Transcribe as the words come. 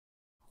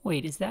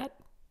Wait, is that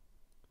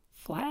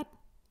flat?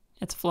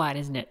 It's flat,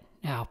 isn't it?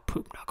 Oh,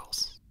 poop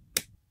knuckles.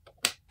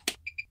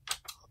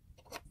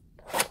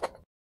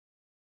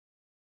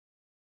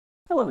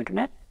 Hello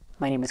Internet,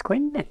 my name is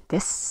Quinn and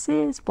this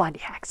is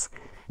Blondihacks.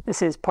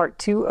 This is part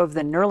 2 of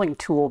the Knurling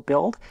tool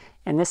build,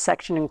 and this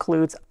section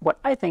includes what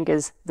I think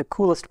is the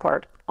coolest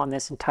part on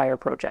this entire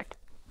project.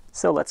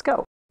 So let's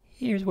go.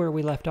 Here's where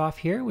we left off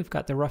here. We've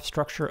got the rough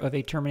structure of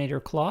a Terminator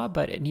claw,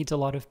 but it needs a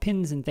lot of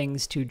pins and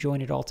things to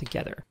join it all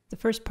together. The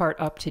first part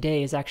up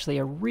today is actually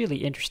a really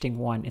interesting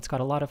one. It's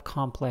got a lot of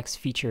complex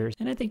features,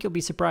 and I think you'll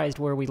be surprised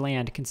where we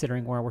land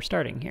considering where we're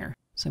starting here.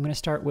 So I'm going to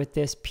start with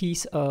this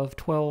piece of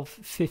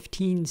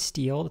 1215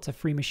 steel. It's a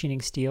free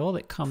machining steel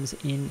that comes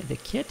in the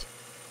kit.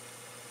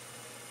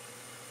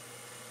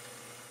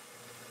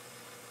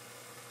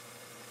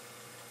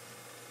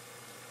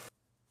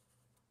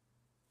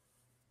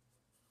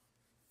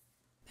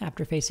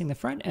 After facing the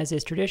front, as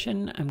is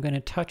tradition, I'm going to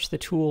touch the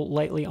tool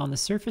lightly on the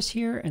surface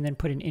here and then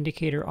put an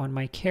indicator on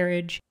my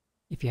carriage.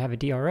 If you have a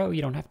DRO,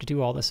 you don't have to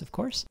do all this, of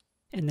course.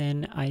 And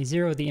then I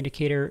zero the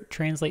indicator,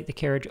 translate the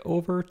carriage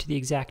over to the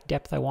exact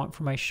depth I want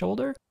for my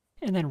shoulder,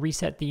 and then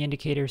reset the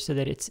indicator so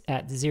that it's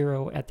at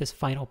 0 at this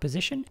final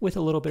position with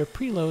a little bit of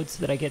preload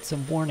so that I get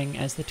some warning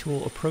as the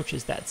tool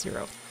approaches that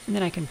 0. And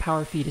then I can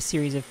power feed a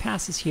series of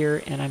passes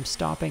here, and I'm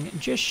stopping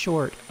just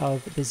short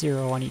of the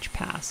 0 on each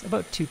pass,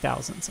 about 2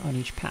 thousandths on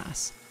each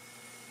pass.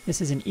 This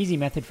is an easy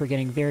method for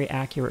getting very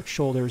accurate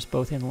shoulders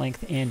both in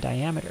length and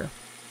diameter.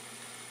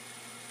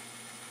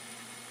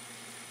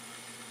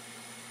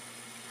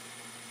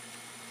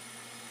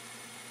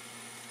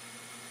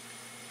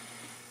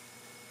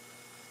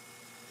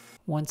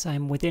 Once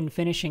I'm within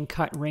finishing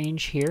cut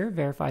range here,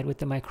 verified with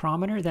the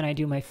micrometer, then I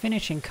do my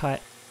finishing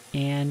cut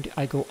and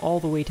I go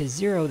all the way to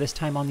 0 this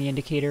time on the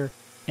indicator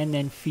and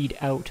then feed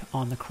out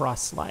on the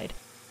cross slide.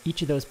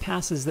 Each of those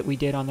passes that we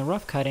did on the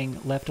rough cutting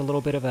left a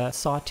little bit of a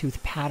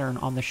sawtooth pattern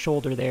on the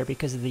shoulder there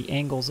because of the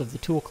angles of the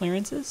tool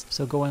clearances.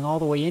 So going all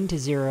the way into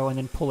 0 and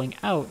then pulling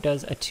out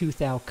does a 2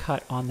 thou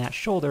cut on that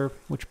shoulder,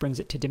 which brings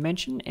it to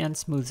dimension and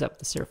smooths up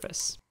the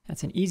surface.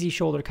 That's an easy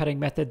shoulder cutting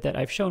method that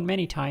I've shown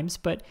many times,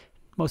 but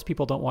most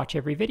people don't watch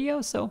every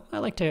video, so I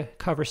like to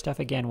cover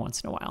stuff again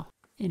once in a while.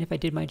 And if I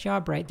did my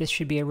job right, this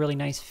should be a really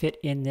nice fit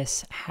in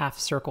this half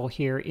circle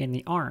here in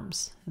the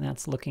arms, and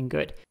that's looking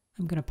good.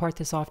 I'm going to part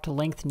this off to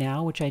length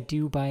now, which I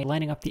do by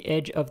lining up the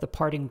edge of the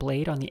parting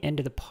blade on the end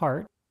of the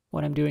part.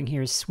 What I'm doing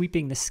here is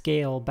sweeping the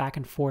scale back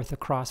and forth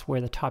across where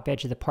the top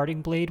edge of the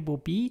parting blade will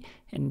be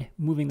and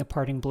moving the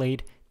parting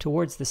blade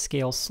towards the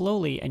scale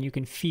slowly, and you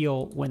can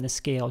feel when the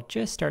scale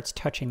just starts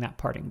touching that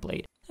parting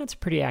blade. That's a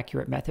pretty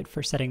accurate method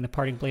for setting the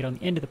parting blade on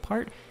the end of the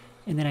part,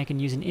 and then I can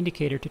use an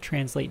indicator to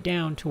translate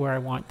down to where I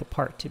want the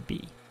part to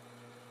be.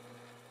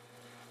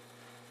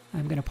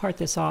 I'm going to part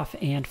this off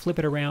and flip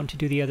it around to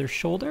do the other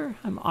shoulder.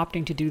 I'm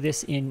opting to do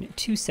this in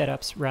 2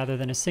 setups rather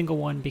than a single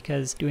one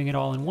because doing it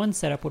all in one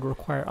setup would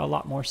require a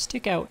lot more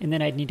stick out, and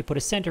then I'd need to put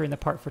a center in the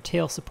part for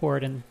tail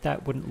support, and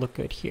that wouldn't look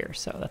good here.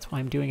 So that's why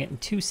I'm doing it in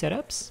 2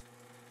 setups.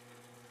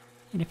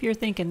 And if you're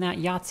thinking that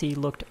Yahtzee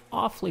looked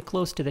awfully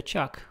close to the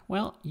chuck,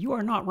 well, you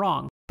are not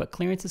wrong. But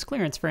clearance is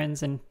clearance,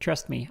 friends, and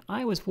trust me,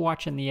 I was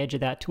watching the edge of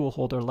that tool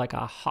holder like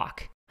a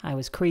hawk. I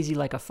was crazy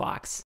like a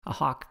fox. A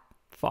hawk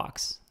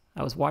fox.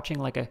 I was watching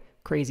like a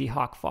crazy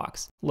hawk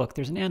fox. Look,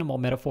 there's an animal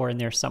metaphor in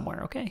there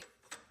somewhere, okay?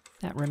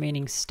 That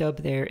remaining stub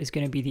there is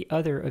going to be the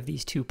other of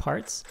these 2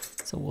 parts,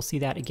 so we'll see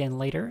that again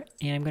later.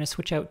 And I'm going to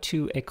switch out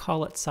to a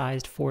collet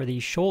sized for the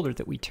shoulder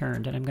that we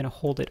turned, and I'm going to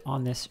hold it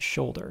on this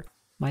shoulder.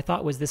 My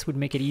thought was this would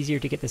make it easier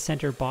to get the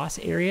center boss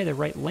area the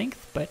right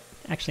length, but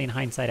actually in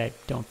hindsight I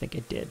don't think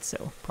it did,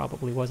 so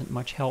probably wasn't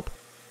much help.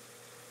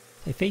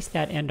 I face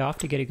that end off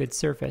to get a good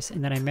surface,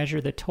 and then I measure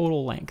the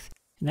total length,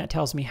 and that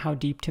tells me how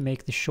deep to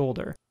make the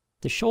shoulder.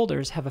 The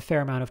shoulders have a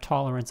fair amount of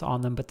tolerance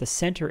on them, but the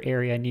center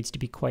area needs to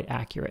be quite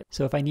accurate.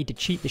 So if I need to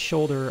cheat the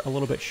shoulder a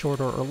little bit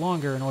shorter or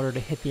longer in order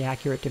to hit the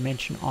accurate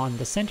dimension on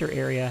the center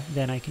area,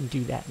 then I can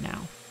do that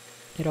now.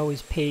 It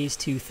always pays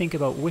to think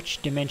about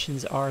which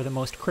dimensions are the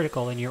most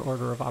critical in your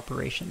order of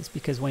operations,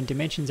 because when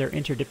dimensions are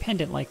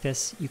interdependent like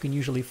this, you can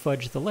usually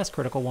fudge the less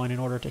critical one in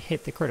order to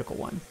hit the critical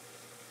one.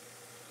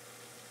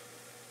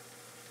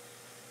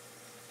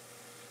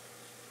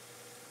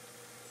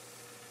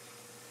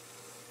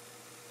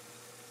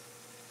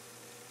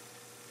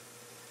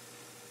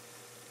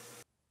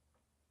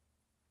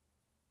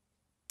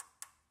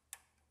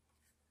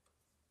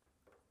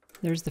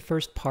 There's the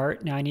first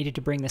part. Now I needed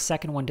to bring the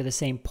second one to the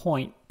same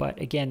point,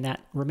 but again,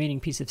 that remaining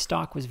piece of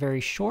stock was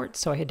very short,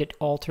 so I had to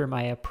alter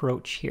my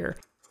approach here.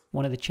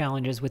 One of the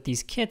challenges with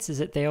these kits is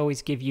that they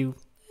always give you,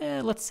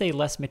 let's say,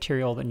 less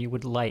material than you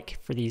would like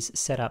for these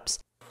setups.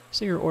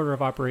 So your order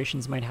of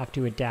operations might have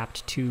to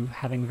adapt to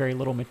having very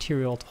little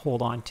material to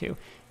hold on to.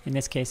 In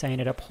this case, I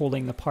ended up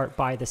holding the part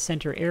by the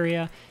center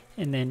area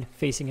and then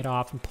facing it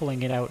off and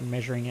pulling it out and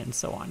measuring it and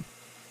so on.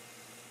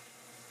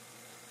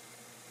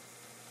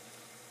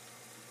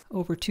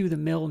 Over to the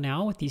mill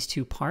now with these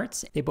 2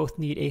 parts. They both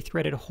need a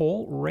threaded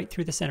hole right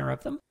through the center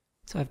of them.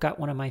 So I've got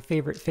one of my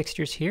favorite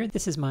fixtures here.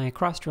 This is my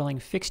cross drilling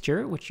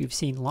fixture, which you've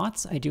seen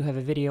lots. I do have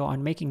a video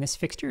on making this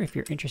fixture if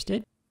you're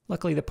interested.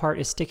 Luckily the part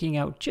is sticking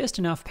out just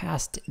enough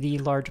past the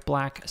large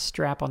black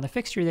strap on the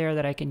fixture there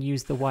that I can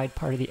use the wide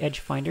part of the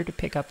edge finder to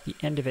pick up the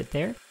end of it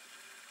there.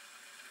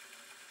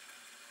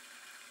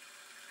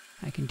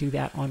 I can do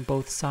that on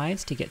both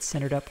sides to get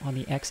centered up on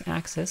the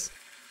x-axis.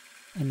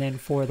 And then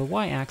for the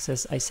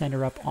y-axis, I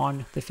center up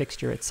on the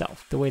fixture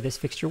itself. The way this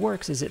fixture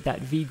works is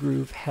that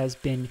V-groove has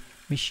been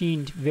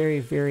machined very,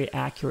 very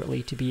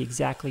accurately to be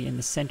exactly in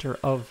the center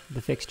of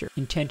the fixture,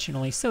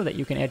 intentionally so that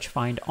you can edge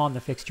find on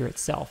the fixture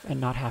itself and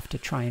not have to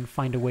try and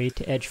find a way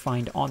to edge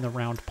find on the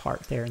round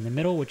part there in the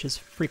middle, which is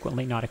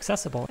frequently not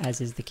accessible, as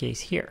is the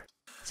case here.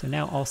 So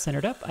now all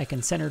centered up, I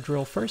can center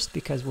drill first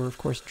because we're of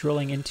course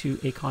drilling into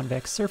a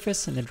convex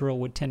surface and the drill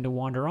would tend to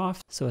wander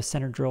off. So a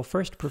center drill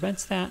first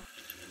prevents that.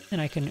 And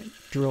I can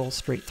drill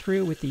straight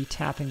through with the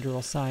tapping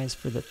drill size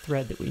for the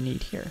thread that we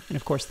need here. And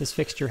of course this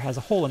fixture has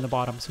a hole in the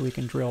bottom so we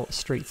can drill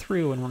straight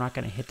through and we're not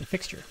going to hit the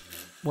fixture.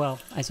 Well,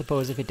 I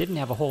suppose if it didn't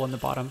have a hole in the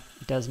bottom,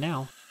 it does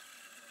now.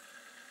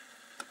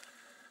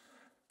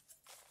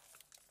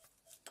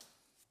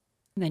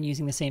 And then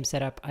using the same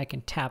setup, I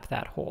can tap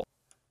that hole.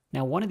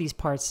 Now one of these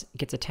parts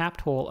gets a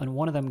tapped hole and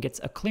one of them gets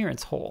a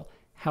clearance hole.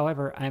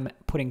 However, I'm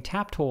putting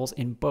tapped holes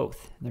in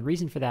both. And the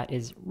reason for that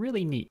is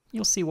really neat.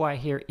 You'll see why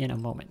here in a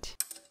moment.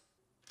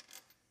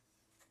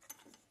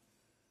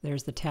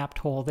 There's the tapped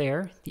hole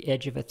there. The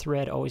edge of a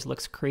thread always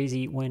looks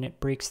crazy when it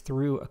breaks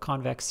through a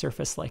convex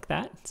surface like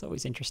that. It's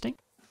always interesting.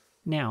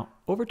 Now,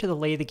 over to the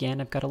lathe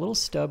again, I've got a little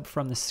stub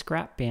from the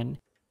scrap bin,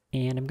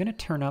 and I'm going to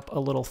turn up a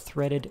little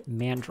threaded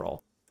mandrel.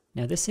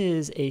 Now this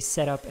is a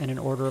setup and an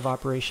order of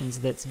operations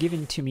that's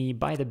given to me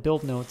by the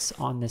build notes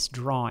on this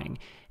drawing,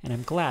 and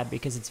I'm glad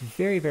because it's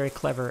very, very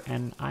clever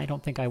and I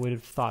don't think I would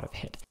have thought of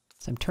it.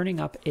 So I'm turning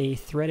up a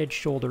threaded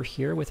shoulder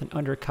here with an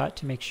undercut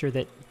to make sure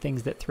that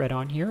things that thread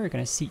on here are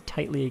going to seat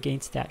tightly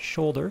against that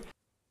shoulder.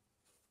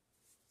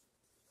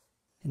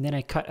 And then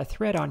I cut a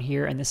thread on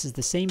here, and this is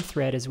the same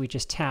thread as we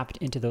just tapped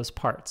into those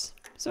parts.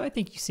 So I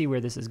think you see where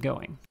this is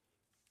going.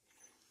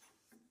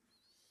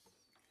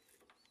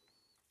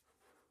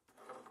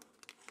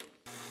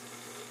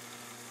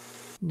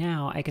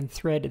 Now I can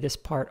thread this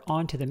part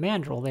onto the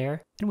mandrel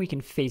there, and we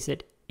can face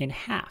it in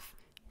half.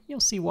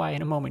 You'll see why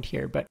in a moment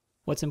here, but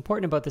what's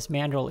important about this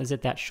mandrel is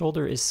that that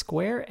shoulder is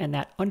square and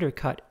that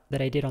undercut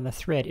that I did on the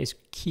thread is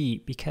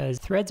key because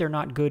threads are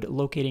not good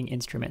locating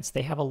instruments.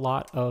 They have a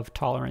lot of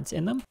tolerance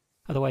in them.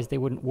 Otherwise they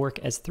wouldn't work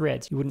as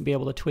threads. You wouldn't be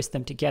able to twist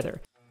them together.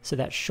 So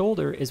that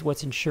shoulder is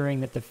what's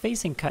ensuring that the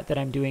facing cut that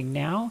I'm doing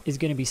now is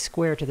going to be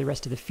square to the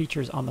rest of the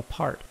features on the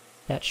part.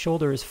 That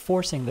shoulder is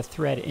forcing the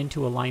thread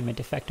into alignment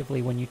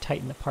effectively when you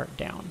tighten the part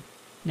down.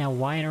 Now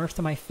why on earth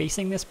am I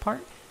facing this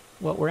part?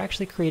 Well, we're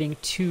actually creating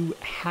two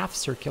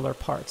half-circular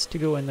parts to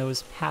go in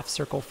those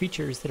half-circle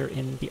features that are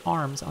in the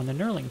arms on the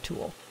knurling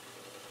tool.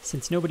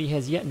 Since nobody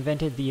has yet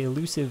invented the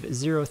elusive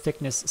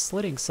zero-thickness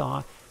slitting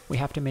saw, we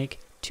have to make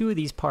two of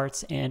these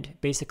parts and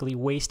basically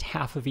waste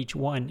half of each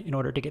one in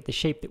order to get the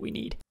shape that we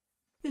need.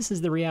 This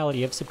is the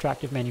reality of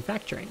subtractive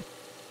manufacturing.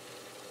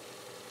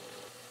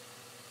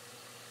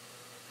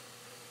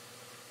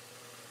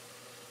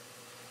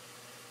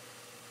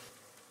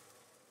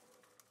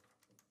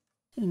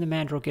 And the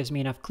mandrel gives me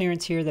enough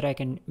clearance here that I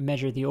can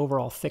measure the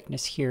overall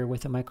thickness here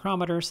with a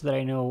micrometer so that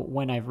I know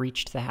when I've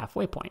reached the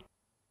halfway point.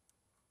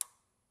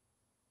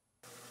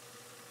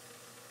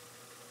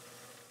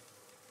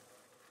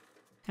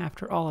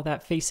 After all of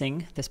that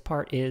facing, this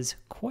part is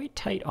quite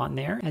tight on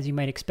there, as you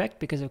might expect,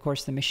 because of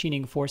course the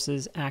machining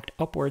forces act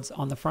upwards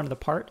on the front of the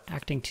part,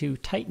 acting to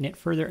tighten it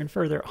further and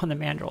further on the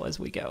mandrel as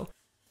we go.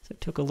 So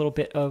it took a little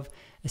bit of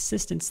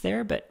assistance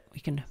there, but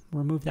we can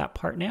remove that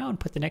part now and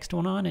put the next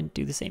one on and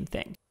do the same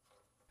thing.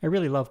 I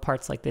really love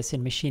parts like this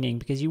in machining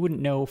because you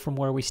wouldn't know from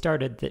where we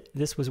started that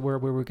this was where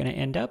we were going to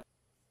end up.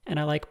 And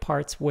I like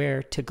parts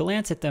where, to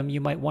glance at them, you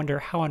might wonder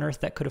how on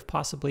earth that could have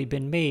possibly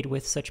been made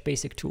with such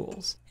basic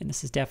tools. And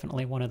this is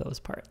definitely one of those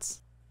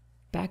parts.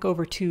 Back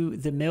over to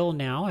the mill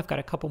now. I've got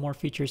a couple more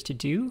features to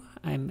do.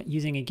 I'm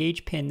using a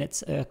gauge pin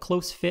that's a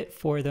close fit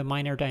for the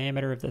minor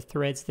diameter of the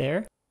threads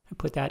there. I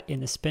put that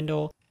in the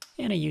spindle,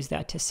 and I use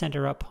that to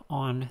center up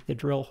on the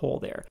drill hole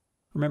there.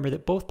 Remember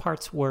that both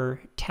parts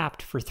were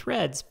tapped for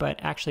threads, but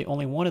actually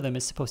only one of them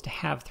is supposed to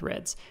have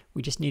threads.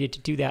 We just needed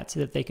to do that so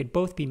that they could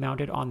both be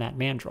mounted on that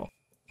mandrel.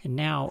 And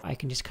now I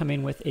can just come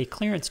in with a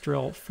clearance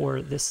drill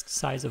for this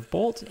size of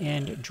bolt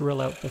and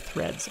drill out the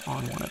threads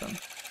on one of them.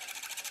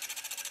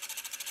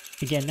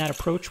 Again, that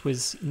approach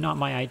was not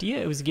my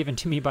idea. It was given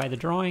to me by the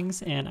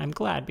drawings, and I'm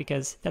glad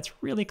because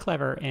that's really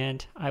clever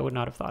and I would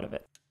not have thought of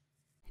it.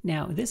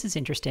 Now, this is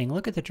interesting.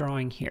 Look at the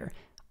drawing here.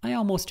 I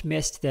almost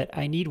missed that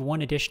I need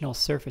one additional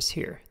surface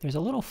here. There's a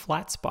little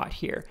flat spot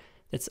here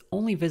that's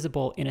only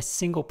visible in a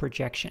single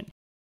projection.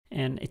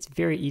 And it's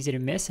very easy to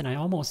miss, and I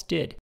almost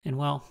did. And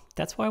well,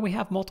 that's why we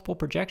have multiple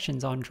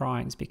projections on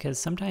drawings, because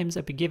sometimes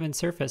a given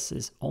surface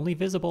is only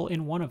visible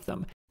in one of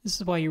them. This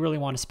is why you really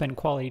want to spend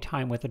quality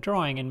time with a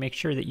drawing and make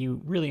sure that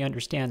you really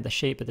understand the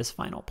shape of this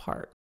final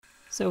part.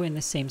 So in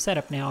the same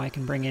setup now, I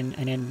can bring in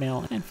an end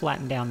mill and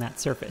flatten down that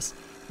surface.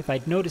 If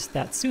I'd noticed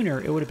that sooner,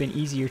 it would have been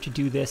easier to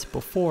do this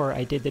before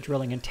I did the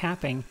drilling and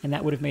tapping, and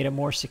that would have made a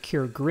more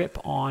secure grip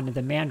on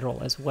the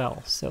mandrel as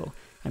well. So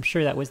I'm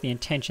sure that was the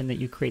intention, that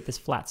you create this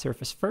flat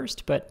surface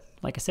first, but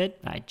like I said,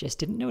 I just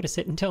didn't notice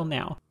it until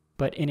now.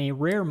 But in a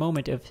rare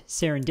moment of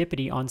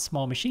serendipity on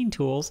small machine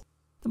tools,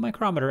 the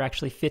micrometer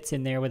actually fits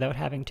in there without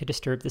having to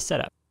disturb the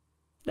setup.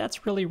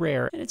 That's really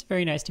rare, and it's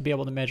very nice to be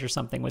able to measure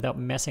something without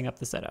messing up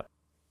the setup.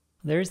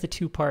 There's the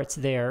two parts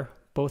there,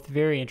 both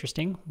very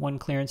interesting, one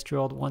clearance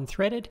drilled, one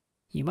threaded.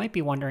 You might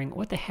be wondering,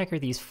 what the heck are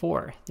these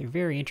for? They're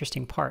very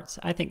interesting parts.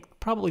 I think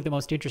probably the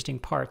most interesting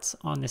parts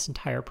on this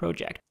entire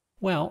project.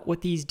 Well,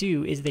 what these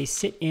do is they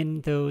sit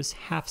in those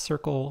half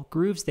circle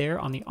grooves there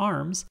on the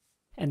arms,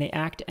 and they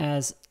act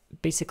as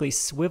basically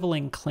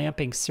swiveling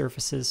clamping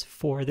surfaces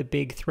for the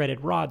big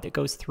threaded rod that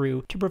goes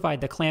through to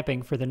provide the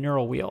clamping for the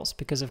knurl wheels,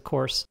 because of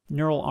course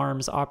knurl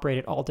arms operate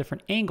at all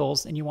different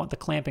angles and you want the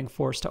clamping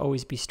force to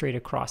always be straight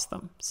across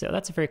them. So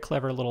that's a very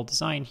clever little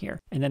design here.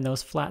 And then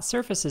those flat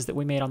surfaces that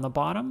we made on the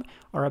bottom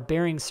are a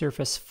bearing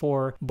surface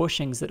for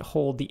bushings that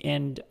hold the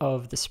end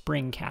of the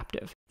spring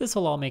captive. This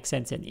will all make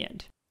sense in the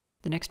end.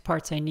 The next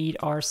parts I need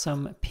are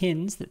some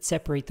pins that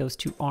separate those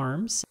two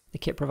arms. The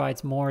kit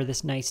provides more of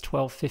this nice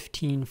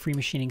 1215 free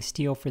machining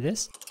steel for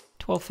this.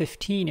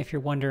 1215, if you're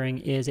wondering,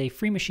 is a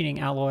free machining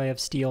alloy of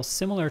steel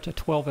similar to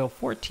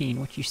 12L14,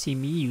 which you see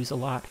me use a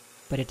lot,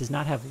 but it does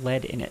not have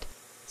lead in it.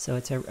 So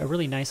it's a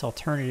really nice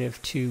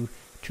alternative to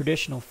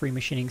traditional free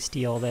machining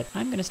steel that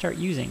I'm going to start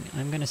using.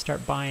 I'm going to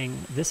start buying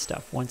this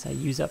stuff once I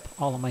use up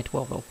all of my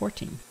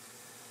 12L14.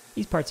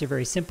 These parts are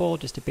very simple,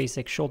 just a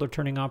basic shoulder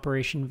turning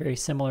operation, very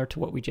similar to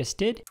what we just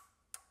did.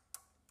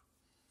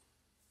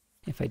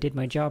 If I did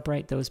my job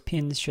right, those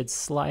pins should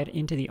slide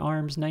into the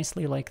arms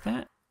nicely like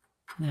that.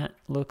 That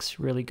looks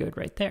really good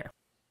right there.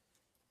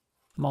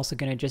 I'm also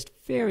going to just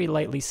very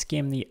lightly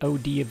skim the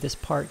OD of this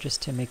part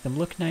just to make them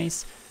look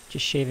nice,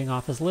 just shaving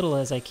off as little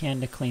as I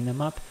can to clean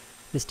them up.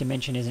 This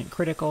dimension isn't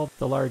critical.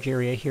 The large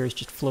area here is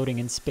just floating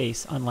in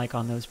space, unlike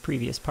on those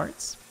previous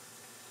parts.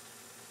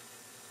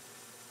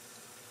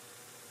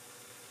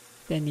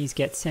 Then these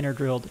get center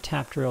drilled,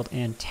 tap drilled,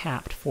 and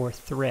tapped for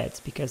threads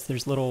because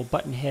there's little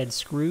button head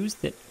screws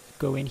that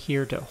go in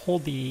here to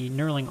hold the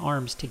knurling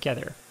arms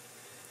together.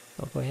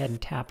 So I'll go ahead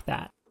and tap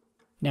that.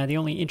 Now the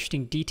only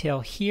interesting detail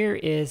here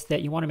is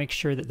that you want to make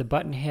sure that the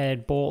button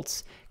head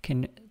bolts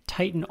can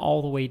tighten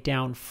all the way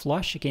down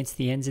flush against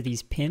the ends of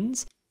these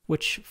pins,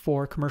 which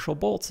for commercial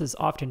bolts is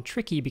often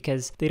tricky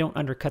because they don't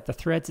undercut the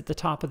threads at the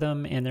top of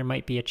them, and there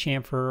might be a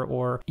chamfer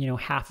or,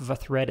 half of a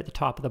thread at the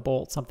top of the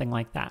bolt, something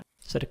like that.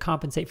 So to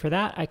compensate for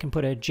that, I can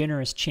put a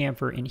generous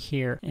chamfer in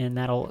here, and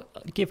that'll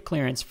give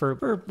clearance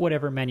for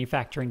whatever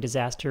manufacturing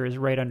disaster is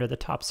right under the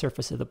top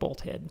surface of the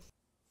bolt head.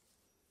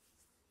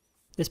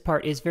 This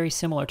part is very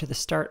similar to the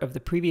start of the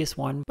previous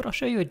one, but I'll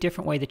show you a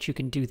different way that you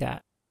can do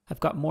that. I've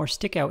got more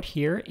stick out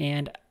here,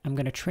 and I'm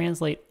going to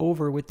translate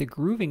over with the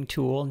grooving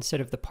tool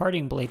instead of the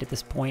parting blade at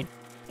this point,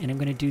 and I'm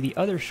going to do the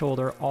other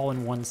shoulder all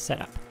in one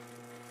setup.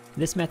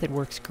 This method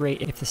works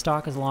great if the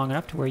stock is long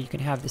enough to where you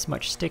can have this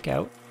much stick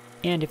out,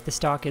 and if the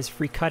stock is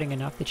free cutting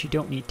enough that you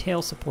don't need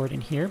tail support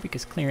in here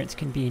because clearance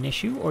can be an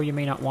issue, or you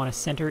may not want to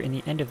center in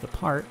the end of the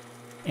part.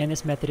 And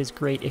this method is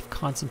great if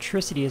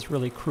concentricity is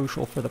really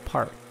crucial for the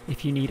part.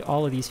 If you need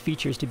all of these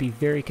features to be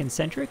very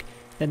concentric,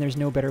 then there's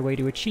no better way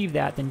to achieve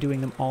that than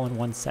doing them all in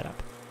one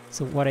setup.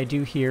 So what I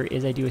do here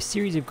is I do a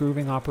series of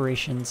grooving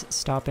operations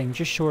stopping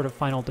just short of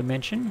final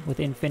dimension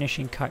within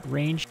finishing cut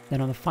range.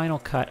 Then on the final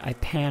cut I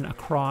pan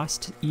across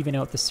to even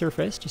out the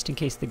surface just in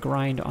case the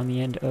grind on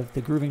the end of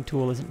the grooving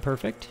tool isn't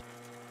perfect.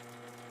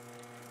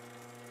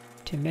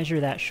 To measure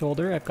that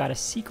shoulder, I've got a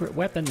secret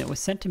weapon that was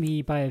sent to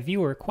me by a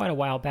viewer quite a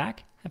while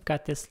back. I've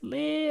got this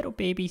little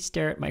baby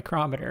Starrett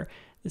micrometer.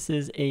 This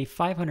is a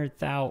 500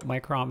 thou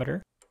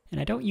micrometer,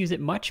 and I don't use it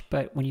much,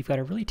 but when you've got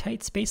a really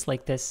tight space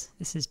like this,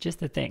 this is just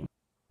the thing.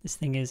 This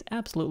thing is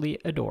absolutely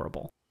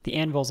adorable. The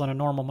anvils on a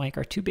normal mic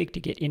are too big to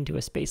get into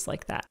a space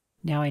like that.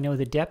 Now I know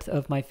the depth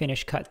of my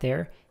finished cut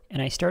there,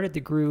 and I started the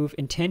groove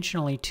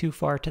intentionally too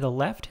far to the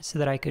left so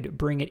that I could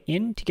bring it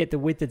in to get the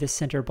width of the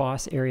center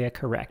boss area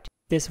correct.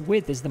 This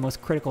width is the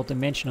most critical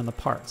dimension on the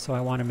part, so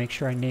I want to make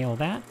sure I nail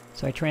that.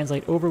 So I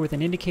translate over with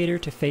an indicator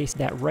to face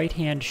that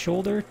right-hand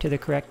shoulder to the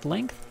correct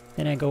length.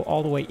 Then I go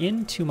all the way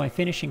into my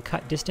finishing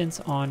cut distance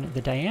on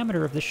the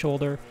diameter of the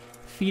shoulder,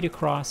 feed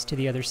across to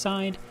the other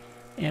side,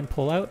 and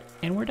pull out,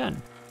 and we're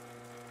done.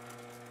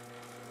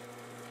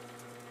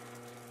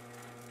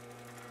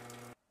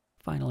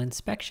 Final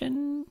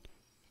inspection,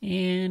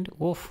 and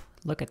woof,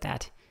 look at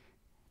that.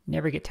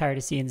 Never get tired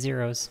of seeing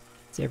zeros.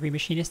 It's every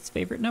machinist's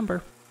favorite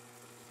number.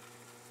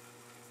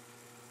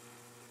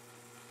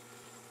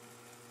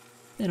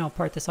 Then I'll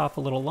part this off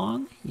a little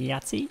long,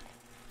 Yahtzee,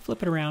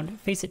 flip it around,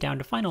 face it down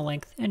to final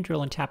length, and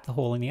drill and tap the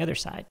hole in the other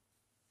side.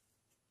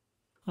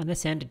 On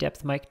this end, a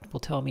depth mic will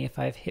tell me if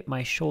I've hit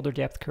my shoulder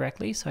depth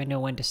correctly, so I know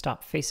when to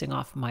stop facing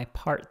off my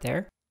part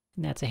there.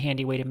 And that's a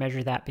handy way to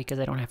measure that because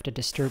I don't have to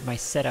disturb my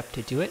setup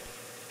to do it.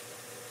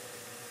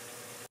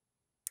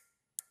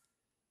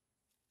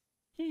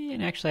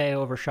 And actually I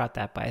overshot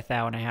that by 1.5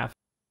 thou.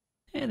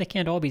 And they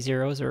can't all be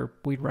zeros or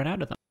we'd run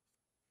out of them.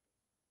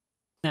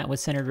 That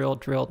was center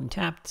drilled and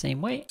tapped the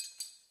same way.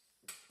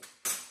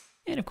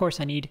 And of course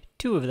I need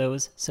 2 of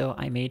those, so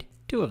I made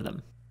 2 of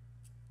them.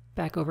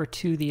 Back over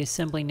to the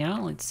assembly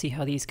now. Let's see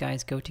how these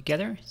guys go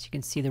together. As you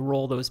can see the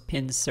role those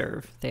pins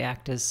serve. They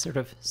act as sort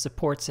of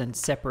supports and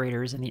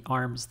separators in the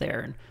arms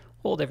there and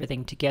hold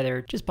everything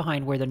together just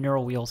behind where the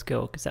knurl wheels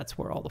go, because that's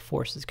where all the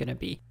force is going to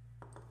be.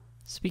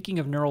 Speaking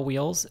of knurl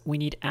wheels, we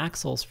need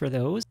axles for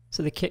those.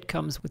 So the kit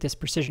comes with this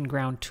precision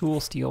ground tool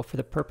steel for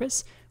the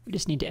purpose. We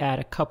just need to add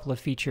a couple of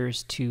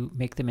features to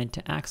make them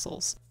into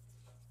axles.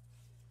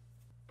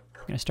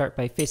 I'm going to start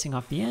by facing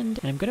off the end,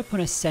 and I'm going to put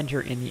a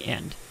center in the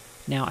end.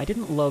 Now, I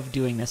didn't love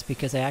doing this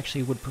because I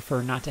actually would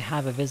prefer not to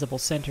have a visible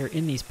center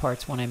in these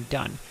parts when I'm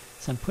done.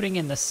 So I'm putting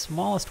in the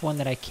smallest one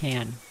that I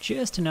can,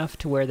 just enough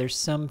to where there's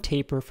some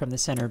taper from the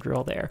center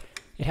drill there.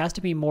 It has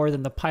to be more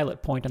than the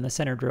pilot point on the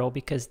center drill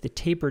because the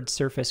tapered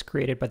surface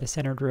created by the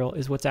center drill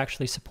is what's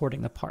actually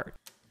supporting the part.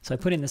 So I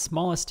put in the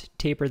smallest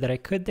taper that I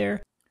could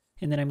there,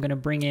 and then I'm going to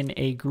bring in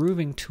a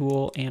grooving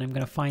tool and I'm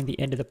going to find the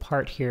end of the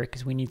part here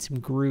because we need some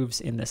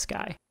grooves in this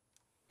guy.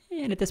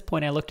 And at this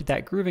point I looked at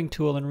that grooving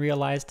tool and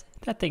realized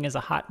that thing is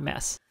a hot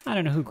mess. I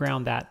don't know who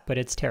ground that, but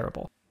it's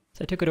terrible.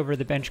 So I took it over to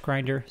the bench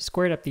grinder,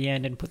 squared up the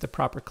end and put the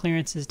proper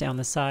clearances down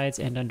the sides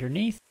and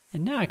underneath,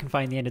 and now I can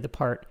find the end of the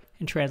part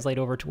and translate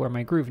over to where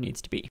my groove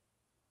needs to be.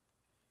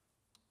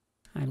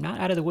 I'm not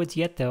out of the woods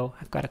yet though.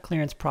 I've got a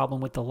clearance problem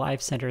with the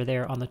live center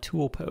there on the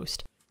tool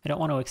post. I don't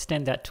want to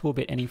extend that tool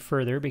bit any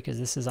further because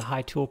this is a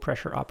high tool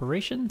pressure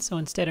operation, so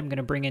instead I'm going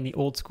to bring in the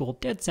old school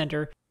dead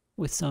center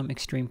with some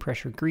extreme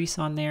pressure grease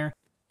on there.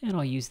 And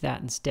I'll use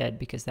that instead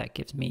because that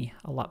gives me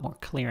a lot more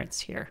clearance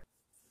here.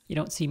 You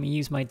don't see me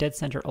use my dead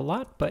center a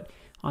lot, but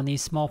on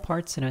these small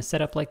parts in a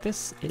setup like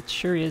this, it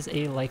sure is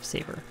a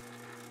lifesaver.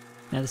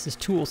 Now this is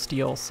tool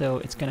steel, so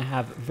it's going to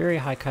have very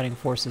high cutting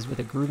forces with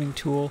a grooving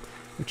tool,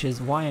 which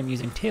is why I'm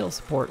using tail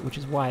support, which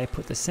is why I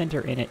put the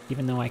center in it,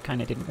 even though I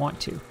kind of didn't want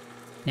to.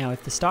 Now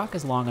if the stock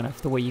is long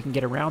enough, the way you can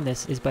get around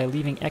this is by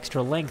leaving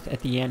extra length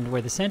at the end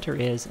where the center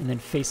is and then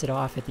face it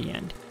off at the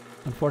end.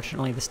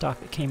 Unfortunately, the stock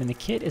that came in the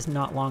kit is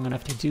not long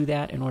enough to do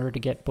that in order to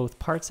get both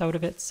parts out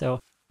of it, so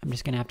I'm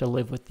just going to have to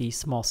live with the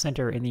small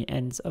center in the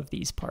ends of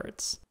these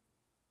parts.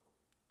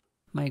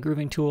 My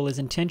grooving tool is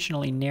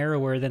intentionally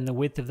narrower than the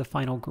width of the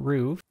final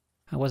groove.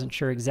 I wasn't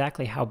sure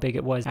exactly how big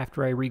it was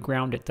after I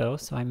reground it though,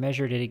 so I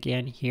measured it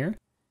again here,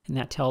 and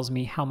that tells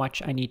me how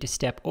much I need to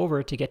step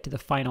over to get to the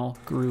final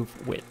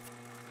groove width.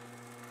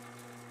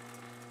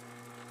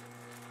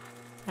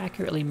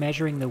 Accurately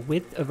measuring the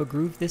width of a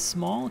groove this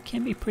small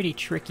can be pretty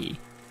tricky.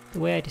 The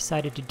way I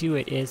decided to do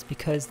it is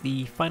because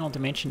the final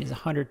dimension is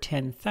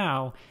 110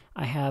 thou,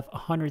 I have a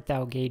 100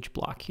 thou gauge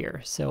block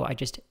here. So I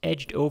just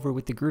edged over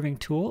with the grooving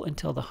tool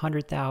until the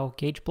 100 thou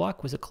gauge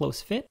block was a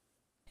close fit,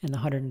 and the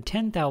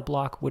 110 thou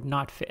block would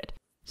not fit.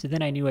 So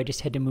then I knew I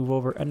just had to move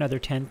over another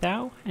 10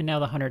 thou, and now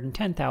the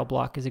 110 thou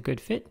block is a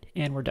good fit,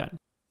 and we're done.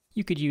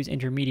 You could use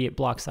intermediate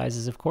block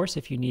sizes, of course,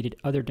 if you needed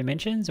other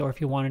dimensions or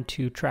if you wanted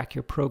to track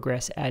your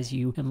progress as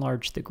you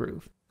enlarge the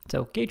groove.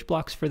 So gauge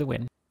blocks for the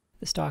win.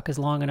 The stock is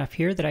long enough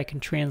here that I can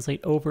translate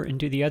over and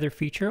do the other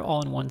feature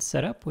all in one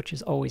setup, which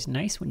is always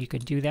nice when you can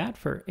do that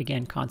for,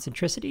 again,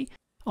 concentricity.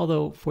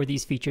 Although for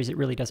these features it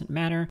really doesn't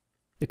matter.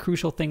 The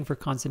crucial thing for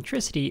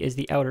concentricity is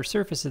the outer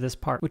surface of this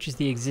part, which is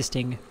the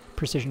existing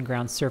precision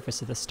ground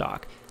surface of the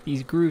stock.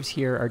 These grooves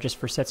here are just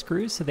for set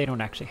screws, so they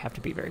don't actually have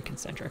to be very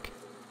concentric.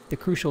 The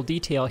crucial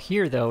detail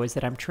here, though, is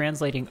that I'm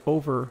translating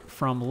over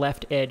from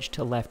left edge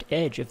to left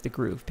edge of the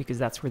groove because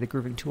that's where the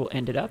grooving tool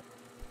ended up.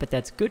 But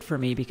that's good for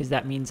me because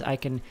that means I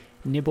can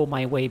nibble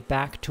my way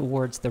back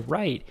towards the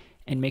right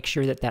and make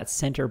sure that that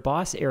center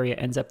boss area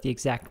ends up the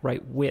exact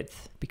right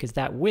width, because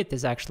that width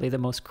is actually the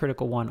most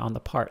critical one on the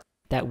part.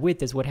 That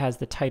width is what has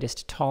the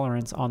tightest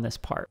tolerance on this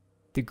part.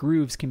 The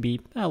grooves can be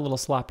a little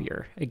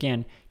sloppier.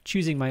 Again,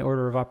 choosing my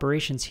order of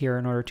operations here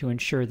in order to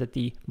ensure that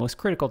the most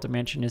critical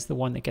dimension is the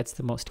one that gets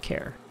the most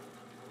care.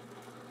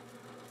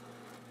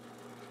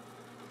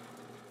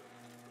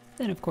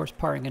 Then of course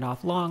paring it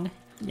off long,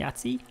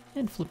 Yahtzee,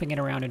 and flipping it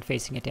around and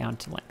facing it down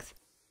to length.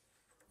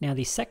 Now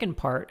the second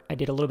part I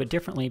did a little bit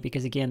differently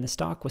because again the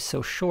stock was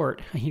so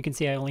short. You can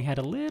see I only had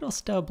a little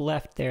stub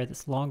left there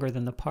that's longer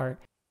than the part.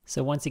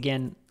 So once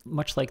again,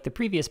 much like the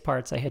previous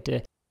parts, I had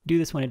to do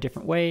this one a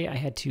different way. I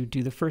had to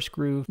do the first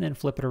groove, then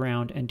flip it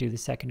around and do the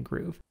second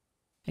groove.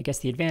 I guess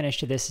the advantage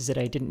to this is that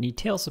I didn't need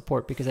tail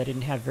support because I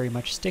didn't have very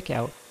much stick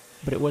out,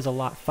 but it was a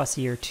lot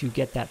fussier to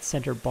get that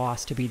center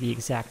boss to be the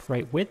exact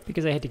right width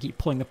because I had to keep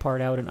pulling the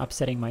part out and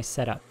upsetting my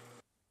setup.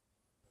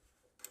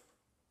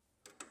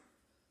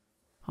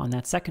 On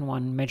that second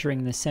one,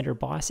 measuring the center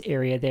boss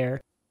area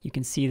there, you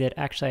can see that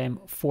actually I'm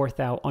 4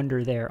 thou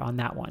under there on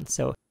that one.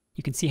 So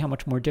you can see how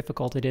much more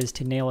difficult it is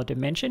to nail a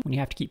dimension when you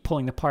have to keep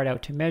pulling the part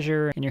out to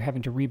measure and you're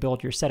having to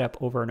rebuild your setup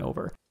over and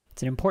over.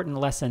 It's an important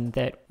lesson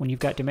that when you've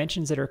got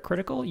dimensions that are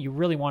critical, you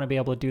really want to be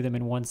able to do them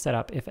in one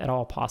setup if at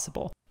all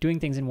possible. Doing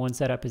things in one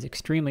setup is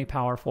extremely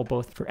powerful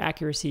both for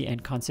accuracy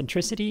and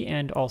concentricity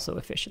and also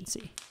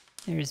efficiency.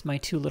 There's my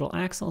two little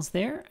axles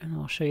there, and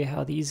I'll show you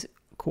how these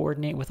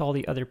coordinate with all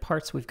the other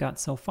parts we've got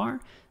so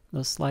far.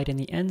 Those slide in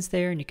the ends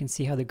there, and you can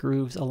see how the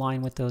grooves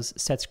align with those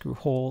set screw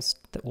holes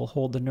that will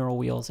hold the knurl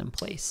wheels in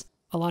place.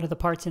 A lot of the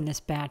parts in this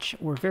batch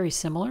were very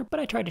similar, but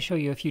I tried to show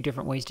you a few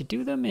different ways to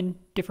do them and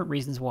different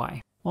reasons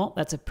why. Well,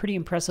 that's a pretty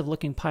impressive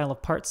looking pile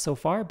of parts so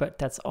far, but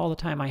that's all the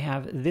time I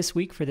have this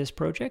week for this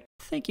project.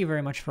 Thank you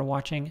very much for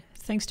watching.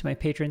 Thanks to my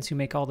patrons who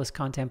make all this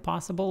content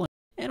possible,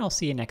 and I'll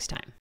see you next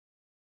time.